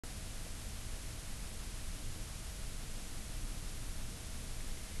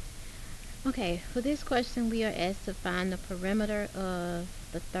Okay, for this question we are asked to find the perimeter of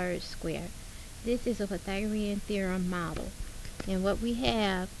the third square. This is a Pythagorean Theorem model. And what we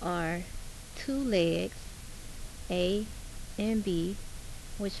have are two legs, A and B,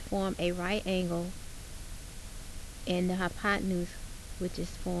 which form a right angle, and the hypotenuse, which is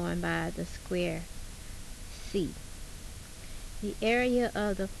formed by the square C. The area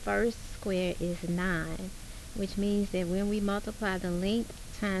of the first square is 9, which means that when we multiply the length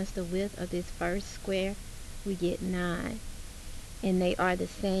times the width of this first square, we get 9. And they are the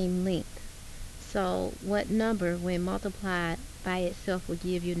same length. So what number, when multiplied by itself, will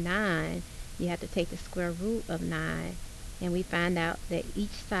give you 9? You have to take the square root of 9. And we find out that each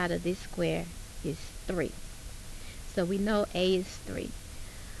side of this square is 3. So we know A is 3.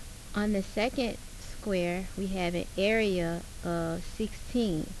 On the second square, we have an area of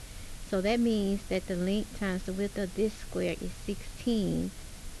 16. So that means that the length times the width of this square is 16.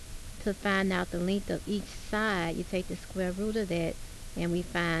 To find out the length of each side, you take the square root of that, and we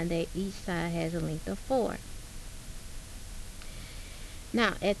find that each side has a length of 4.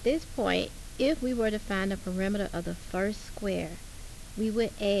 Now, at this point, if we were to find the perimeter of the first square, we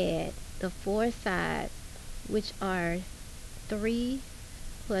would add the 4 sides, which are 3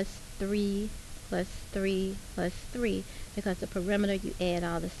 plus 3 plus 3 plus 3, because the perimeter, you add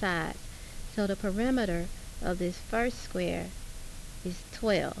all the sides. So the perimeter of this first square is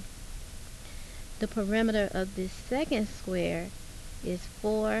 12. The perimeter of this second square is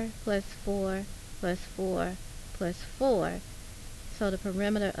 4 plus 4 plus 4 plus 4. So the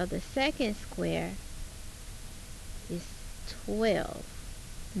perimeter of the second square is 12.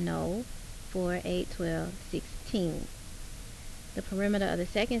 No, 4, 8, 12, 16. The perimeter of the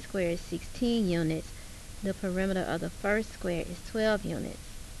second square is 16 units. The perimeter of the first square is 12 units.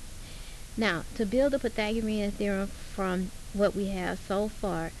 Now, to build the Pythagorean theorem from what we have so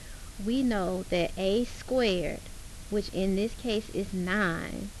far, we know that a squared, which in this case is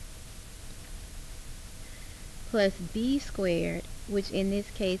 9, plus b squared, which in this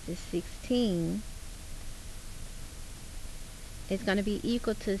case is 16, is going to be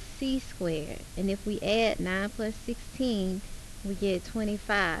equal to c squared. And if we add 9 plus 16, we get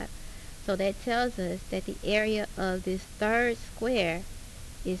 25. So that tells us that the area of this third square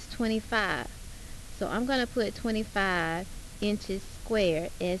is 25. So I'm going to put 25 inches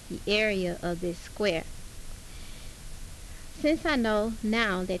squared as the area of this square. Since I know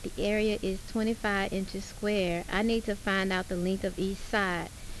now that the area is 25 inches squared, I need to find out the length of each side.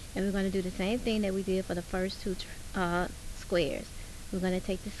 And we're going to do the same thing that we did for the first two squares. We're going to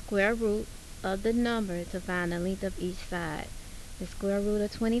take the square root of the number to find the length of each side. The square root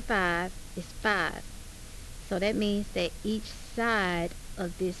of 25 is 5. So that means that each side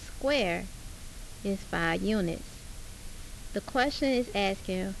of this square is 5 units. The question is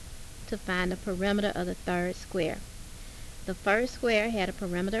asking to find the perimeter of the third square. The first square had a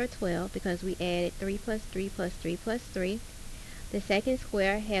perimeter of 12 because we added 3 plus 3 plus 3 plus 3. The second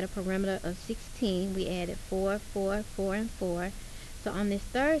square had a perimeter of 16. We added 4, 4, 4, and 4. So on this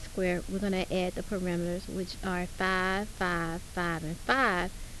third square, we're going to add the perimeters, which are 5, 5, 5, and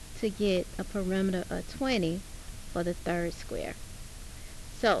 5, to get a perimeter of 20 for the third square.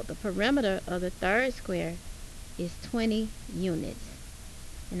 So the perimeter of the third square is 20 units.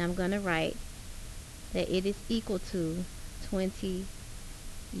 And I'm going to write that it is equal to 20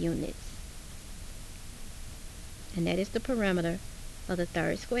 units. And that is the perimeter of the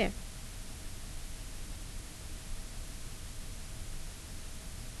third square.